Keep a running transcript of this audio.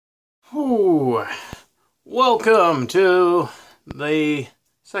Ooh, welcome to the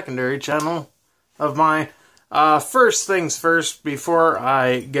secondary channel of mine. First things first, before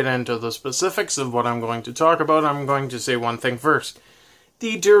I get into the specifics of what I'm going to talk about, I'm going to say one thing first.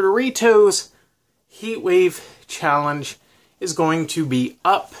 The Doritos Heatwave Challenge is going to be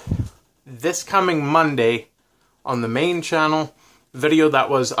up this coming Monday on the main channel. The video that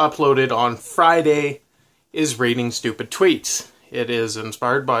was uploaded on Friday is Reading Stupid Tweets. It is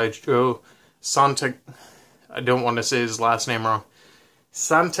inspired by Joe I don't want to say his last name wrong.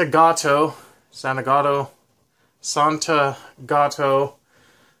 Santagato.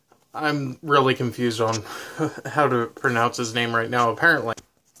 I'm really confused on how to pronounce his name right now, apparently.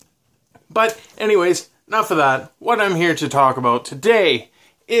 But anyways, enough of that. What I'm here to talk about today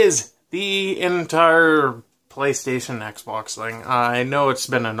is the entire PlayStation Xbox thing. I know it's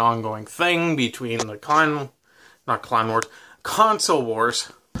been an ongoing thing between the console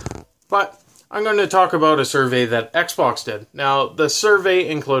wars, but I'm going to talk about a survey that Xbox did. Now, the survey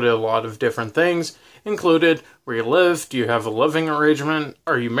included a lot of different things. Included where you live, do you have a living arrangement,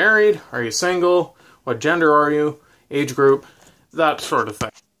 are you married, are you single, what gender are you, age group, that sort of thing.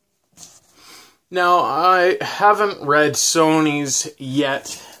 Now, I haven't read Sony's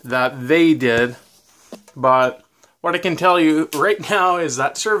yet that they did, but what I can tell you right now is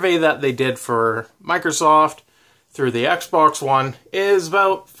that survey that they did for Microsoft through the Xbox One is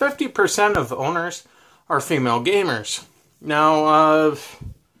about 50% of owners are female gamers. Now,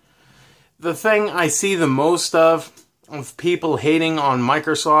 the thing I see the most of people hating on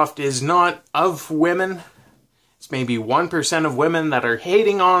Microsoft is not of women. It's maybe 1% of women that are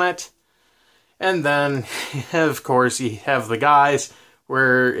hating on it. And then, of course, you have the guys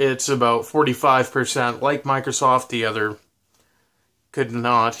where it's about 45% like Microsoft. The other could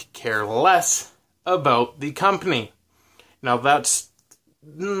not care less about the company. Now that's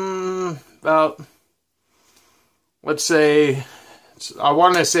about, let's say, I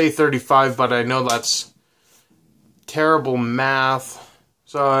want to say 35, but I know that's terrible math.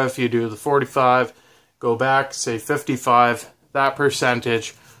 So if you do the 45, go back, say 55, that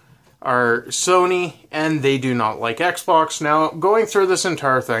percentage are Sony, and they do not like Xbox. Now, going through this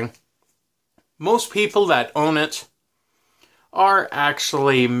entire thing, most people that own it are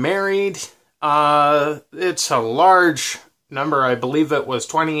actually married. It's a large number. I believe it was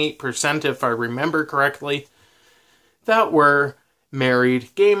 28%, if I remember correctly, that were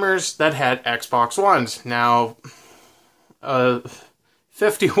married gamers that had Xbox Ones. Now,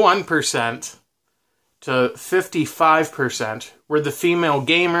 51% to 55% were the female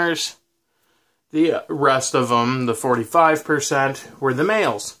gamers. The rest of them, the 45%, were the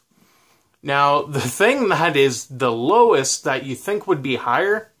males. Now, the thing that is the lowest that you think would be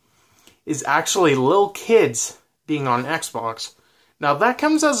higher is actually little kids being on Xbox. Now, that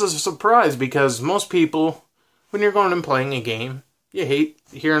comes as a surprise because most people, when you're going and playing a game, you hate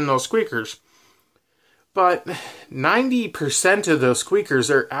hearing those squeakers. But 90% of those squeakers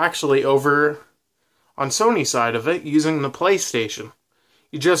are actually over on Sony's side of it using the PlayStation.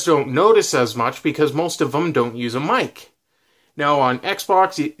 You just don't notice as much because most of them don't use a mic. Now, on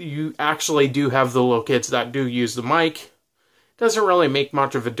Xbox, you actually do have the little kids that do use the mic. Doesn't really make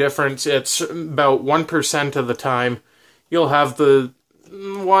much of a difference. It's about 1% of the time you'll have the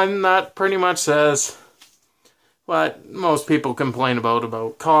one that pretty much says what most people complain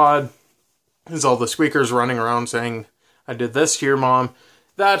about COD, is all the squeakers running around saying, I did this to your mom,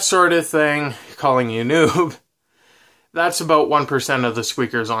 that sort of thing, calling you noob. That's about 1% of the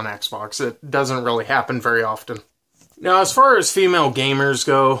squeakers on Xbox. It doesn't really happen very often. Now, as far as female gamers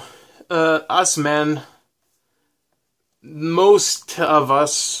go, us men, most of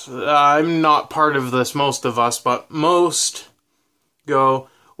us, I'm not part of this most of us, but most go,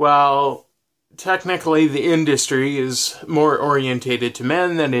 well, technically the industry is more orientated to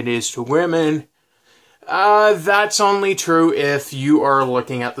men than it is to women. That's only true if you are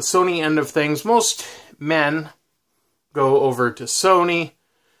looking at the Sony end of things. Most men go over to Sony,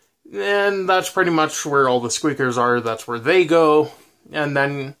 and that's pretty much where all the squeakers are. That's where they go. And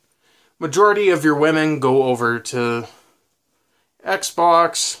then majority of your women go over to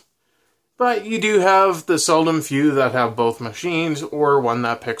Xbox, but you do have the seldom few that have both machines, or one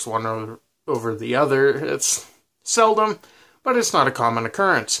that picks one over the other. It's seldom, but it's not a common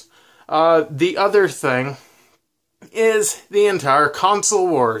occurrence. The other thing is the entire console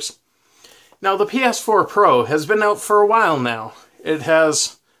wars. Now, the PS4 Pro has been out for a while now. It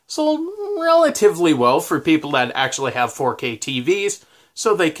has sold relatively well for people that actually have 4K TVs,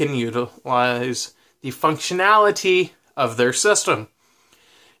 so they can utilize the functionality of their system.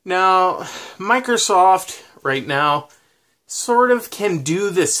 Now, Microsoft right now sort of can do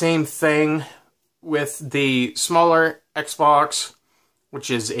the same thing with the smaller Xbox, which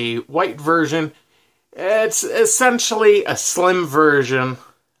is a white version. It's essentially a slim version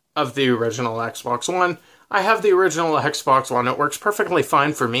of the original Xbox One. I have the original Xbox One. It works perfectly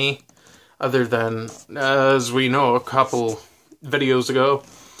fine for me, other than, as we know, a couple videos ago,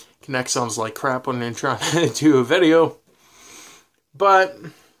 Kinect sounds like crap when you're trying to do a video. But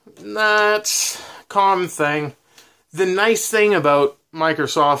that's a common thing. The nice thing about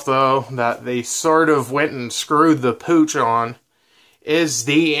Microsoft, though, that they sort of went and screwed the pooch on, is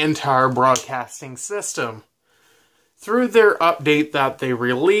the entire broadcasting system. Through their update that they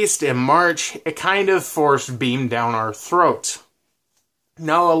released in March, it kind of forced Beam down our throats.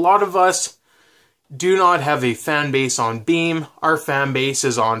 Now, a lot of us do not have a fan base on Beam. Our fan base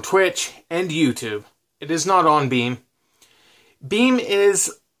is on Twitch and YouTube. It is not on Beam. Beam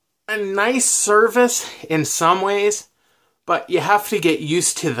is a nice service in some ways, but you have to get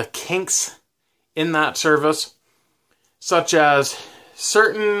used to the kinks in that service, such as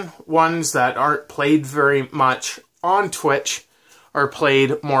certain ones that aren't played very much on Twitch are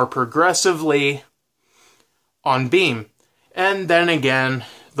played more progressively on Beam. And then again,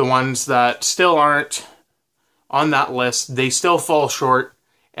 the ones that still aren't on that list, they still fall short,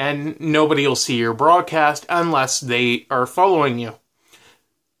 and nobody will see your broadcast unless they are following you.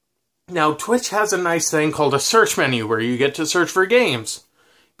 Now, Twitch has a nice thing called a search menu where you get to search for games.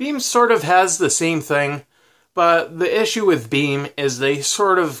 Beam sort of has the same thing, but the issue with Beam is they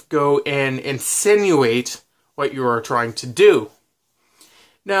sort of go and insinuate what you are trying to do.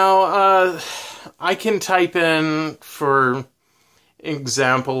 Now, I can type in, for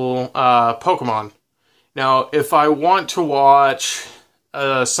example, Pokemon. Now, if I want to watch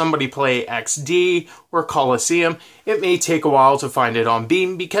somebody play XD or Coliseum, it may take a while to find it on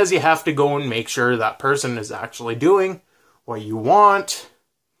Beam because you have to go and make sure that person is actually doing what you want.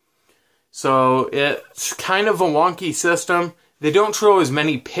 So it's kind of a wonky system. They don't show as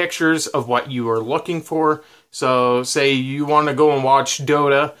many pictures of what you are looking for. So say you want to go and watch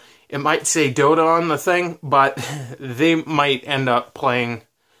Dota, it might say Dota on the thing, but they might end up playing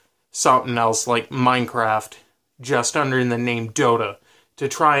something else like Minecraft just under the name Dota to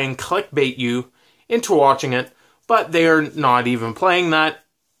try and clickbait you into watching it, but they are not even playing that,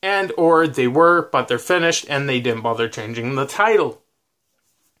 and or they were, but they're finished and they didn't bother changing the title.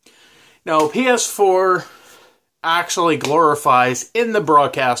 Now, PS4 actually glorifies in the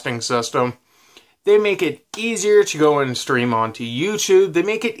broadcasting system. They make it easier to go and stream onto YouTube. They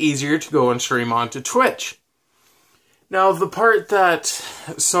make it easier to go and stream onto Twitch. Now, the part that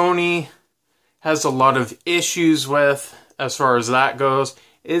Sony has a lot of issues with, as far as that goes,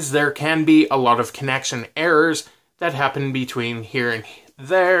 is there can be a lot of connection errors that happen between here and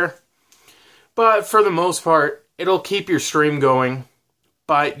there. But for the most part, it'll keep your stream going,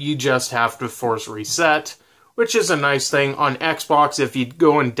 but you just have to force reset, which is a nice thing. On Xbox, if you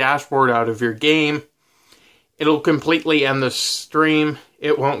go and dashboard out of your game, it'll completely end the stream.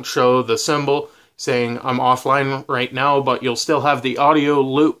 It won't show the symbol saying I'm offline right now, but you'll still have the audio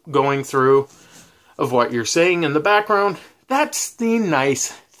loop going through of what you're saying in the background. That's the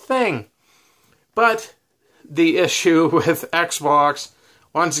nice thing. But the issue with Xbox,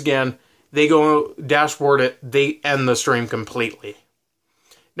 once again, they go dashboard it, they end the stream completely.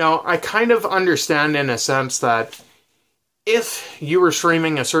 Now, I kind of understand in a sense that if you were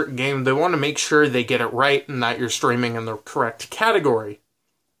streaming a certain game, they want to make sure they get it right and that you're streaming in the correct category.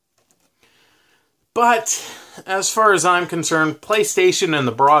 But, as far as I'm concerned, PlayStation in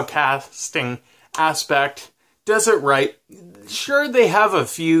the broadcasting aspect does it right. Sure, they have a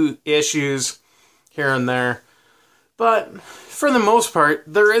few issues here and there, but for the most part,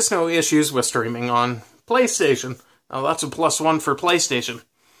 there is no issues with streaming on PlayStation. Now, that's a +1 for PlayStation.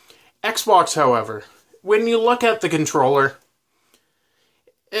 Xbox, however, when you look at the controller,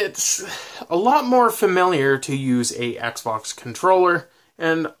 it's a lot more familiar to use a Xbox controller,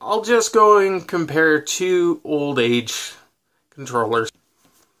 and I'll just go and compare two old age controllers.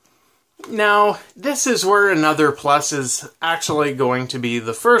 Now, this is where another plus is actually going to be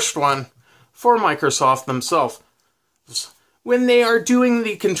the first one for Microsoft themselves. When they are doing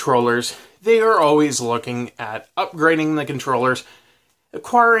the controllers, they are always looking at upgrading the controllers,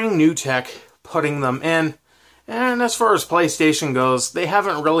 acquiring new tech, putting them in, and as far as PlayStation goes, they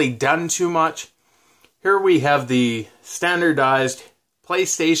haven't really done too much. Here we have the standardized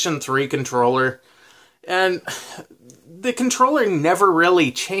PlayStation 3 controller, and the controller never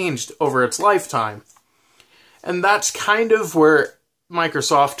really changed over its lifetime. And that's kind of where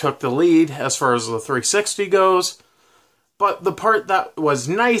Microsoft took the lead as far as the 360 goes. But the part that was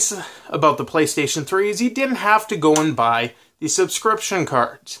nice about the PlayStation 3 is you didn't have to go and buy the subscription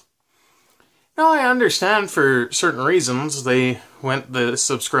cards. Now, I understand for certain reasons they went the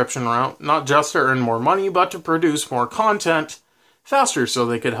subscription route, not just to earn more money, but to produce more content faster so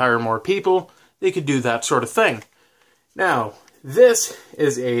they could hire more people. They could do that sort of thing. Now, this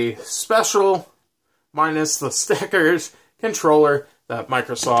is a special, minus the stickers, controller that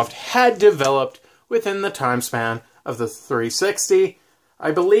Microsoft had developed within the time span of the 360.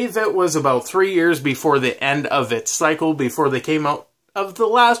 I believe it was about 3 years before the end of its cycle, before they came out of the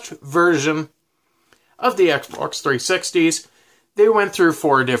last version of the Xbox 360s. They went through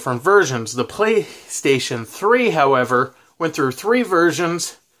 4 different versions. The PlayStation 3, however, went through 3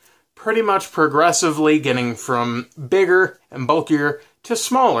 versions, pretty much progressively getting from bigger and bulkier to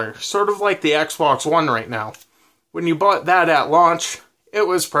smaller, sort of like the Xbox One right now. When you bought that at launch, it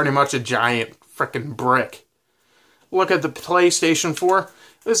was pretty much a giant frickin' brick. Look at the PlayStation 4.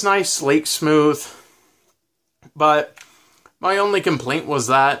 It was nice, sleek, smooth, but my only complaint was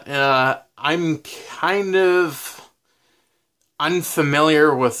that I'm kind of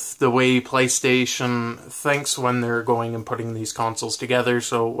unfamiliar with the way PlayStation thinks when they're going and putting these consoles together.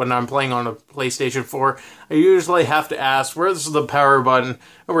 So when I'm playing on a PlayStation 4, I usually have to ask, where's the power button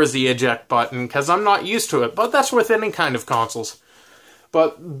or where's the eject button? Because I'm not used to it. But that's with any kind of consoles.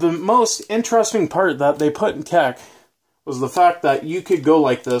 But the most interesting part that they put in tech was the fact that you could go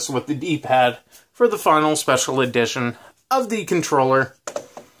like this with the D-pad for the final special edition of the controller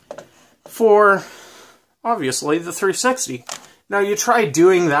for, obviously, the 360. Now, you try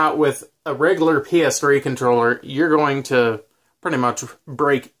doing that with a regular PS3 controller, you're going to pretty much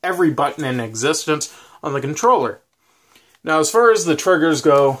break every button in existence on the controller. Now, as far as the triggers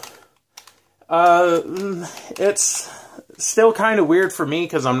go, it's still kind of weird for me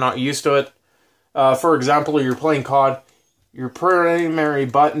because I'm not used to it. For example, you're playing COD, your primary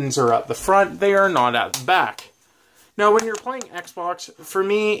buttons are at the front, they are not at the back. Now, when you're playing Xbox, for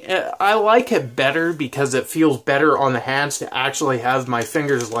me, I like it better because it feels better on the hands to actually have my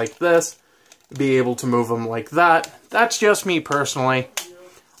fingers like this, be able to move them like that. That's just me personally.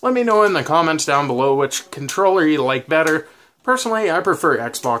 Let me know in the comments down below which controller you like better. Personally, I prefer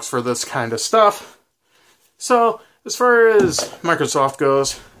Xbox for this kind of stuff. So, as far as Microsoft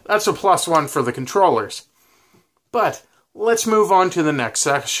goes, that's a +1 for the controllers. But, let's move on to the next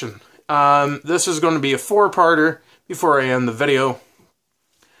section. This is going to be a 4-parter before I end the video.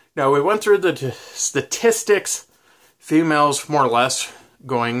 Now, we went through the statistics. Females, more or less,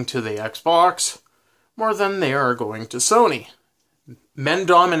 going to the Xbox more than they are going to Sony. Men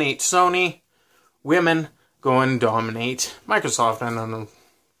dominate Sony. Women go and dominate Microsoft. I don't know.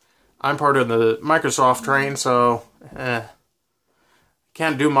 I'm part of the Microsoft train, so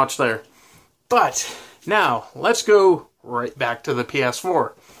can't do much there. But now, let's go right back to the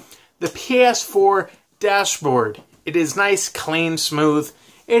PS4. The PS4 dashboard. It is nice, clean, smooth.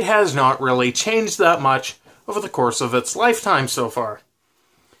 It has not really changed that much over the course of its lifetime so far.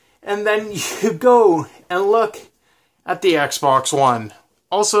 And then you go and look at the Xbox One,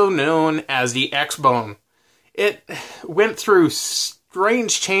 also known as the X-Bone. It went through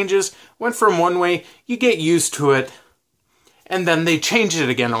strange changes, went from one way, you get used to it, and then they change it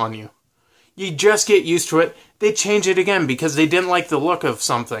again on you. You just get used to it, they change it again because they didn't like the look of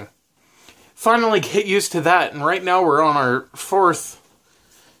something. Finally get used to that, and right now we're on our 4th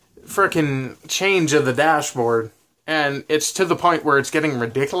frickin' change of the dashboard. And it's to the point where it's getting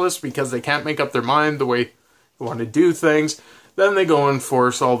ridiculous because they can't make up their mind the way they want to do things. Then they go and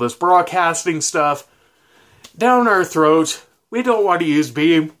force all this broadcasting stuff down our throat. We don't want to use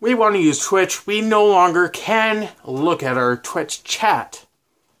Beam. We want to use Twitch. We no longer can look at our Twitch chat.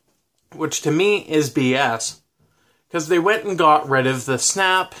 Which to me is BS. Because they went and got rid of the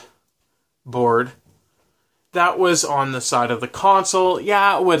Snap board that was on the side of the console.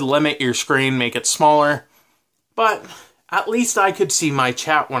 Yeah, it would limit your screen, make it smaller. But at least I could see my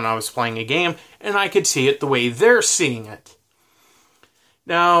chat when I was playing a game, and I could see it the way they're seeing it.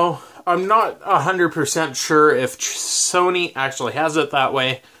 Now, I'm not 100% sure if Sony actually has it that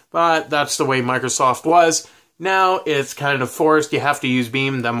way, but that's the way Microsoft was. Now, it's kind of forced. You have to use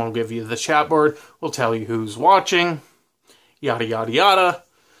Beam, then we'll give you the chat board. We'll tell you who's watching, yada, yada, yada.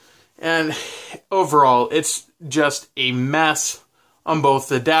 And overall, it's just a mess on both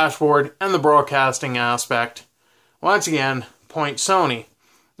the dashboard and the broadcasting aspect. Once again, point Sony.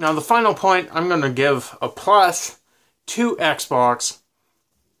 Now, the final point, I'm going to give a plus to Xbox.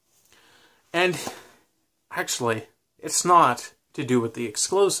 And actually, it's not to do with the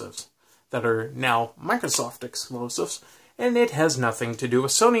exclusives that are now Microsoft exclusives, and it has nothing to do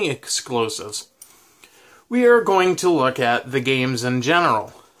with Sony exclusives. we are going to look at the games in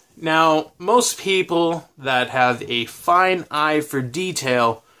general. Now, most people that have a fine eye for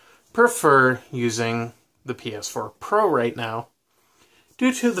detail prefer using the PS4 Pro right now,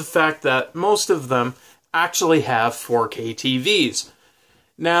 due to the fact that most of them actually have 4K TVs.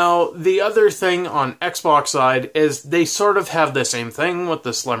 Now, the other thing on Xbox side is they sort of have the same thing with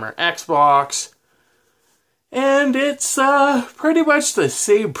the slimmer Xbox, and it's pretty much the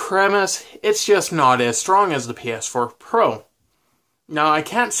same premise, it's just not as strong as the PS4 Pro. Now, I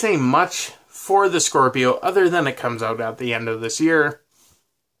can't say much for the Scorpio other than it comes out at the end of this year.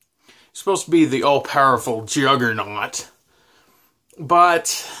 It's supposed to be the all-powerful juggernaut.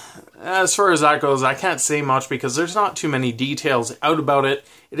 But as far as that goes, I can't say much because there's not too many details out about it.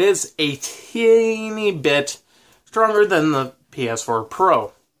 It is a teeny bit stronger than the PS4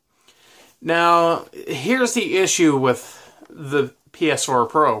 Pro. Now, here's the issue with the PS4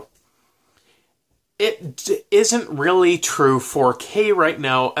 Pro. It isn't really true 4K right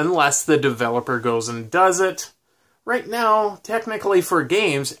now unless the developer goes and does it. Right now, technically for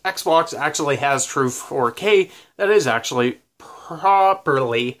games, Xbox actually has true 4K that is actually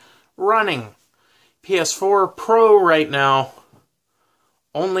properly running. PS4 Pro right now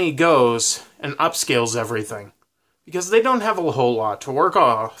only goes and upscales everything because they don't have a whole lot to work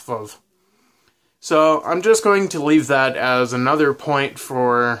off of. So I'm just going to leave that as another point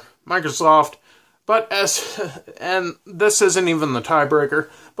for Microsoft. But and this isn't even the tiebreaker,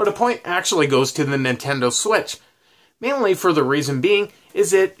 but a point actually goes to the Nintendo Switch. Mainly for the reason being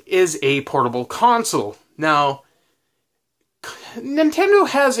is it is a portable console. Now, Nintendo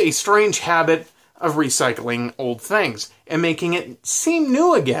has a strange habit of recycling old things and making it seem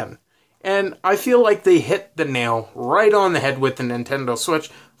new again. And I feel like they hit the nail right on the head with the Nintendo Switch.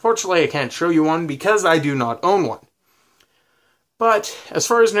 Fortunately, I can't show you one because I do not own one. But as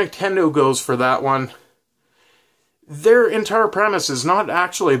far as Nintendo goes for that one, their entire premise is not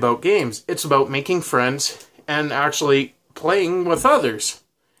actually about games. It's about making friends and actually playing with others.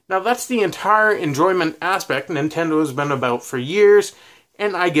 Now that's the entire enjoyment aspect Nintendo has been about for years,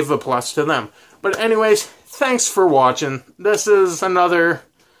 and I give a plus to them. But anyways, thanks for watching. This is another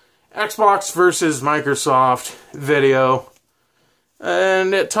Xbox versus Microsoft video.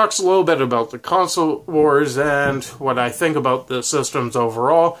 And it talks a little bit about the console wars and what I think about the systems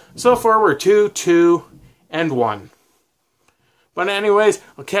overall. So far we're 2-2-1. But anyways,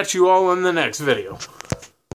 I'll catch you all in the next video.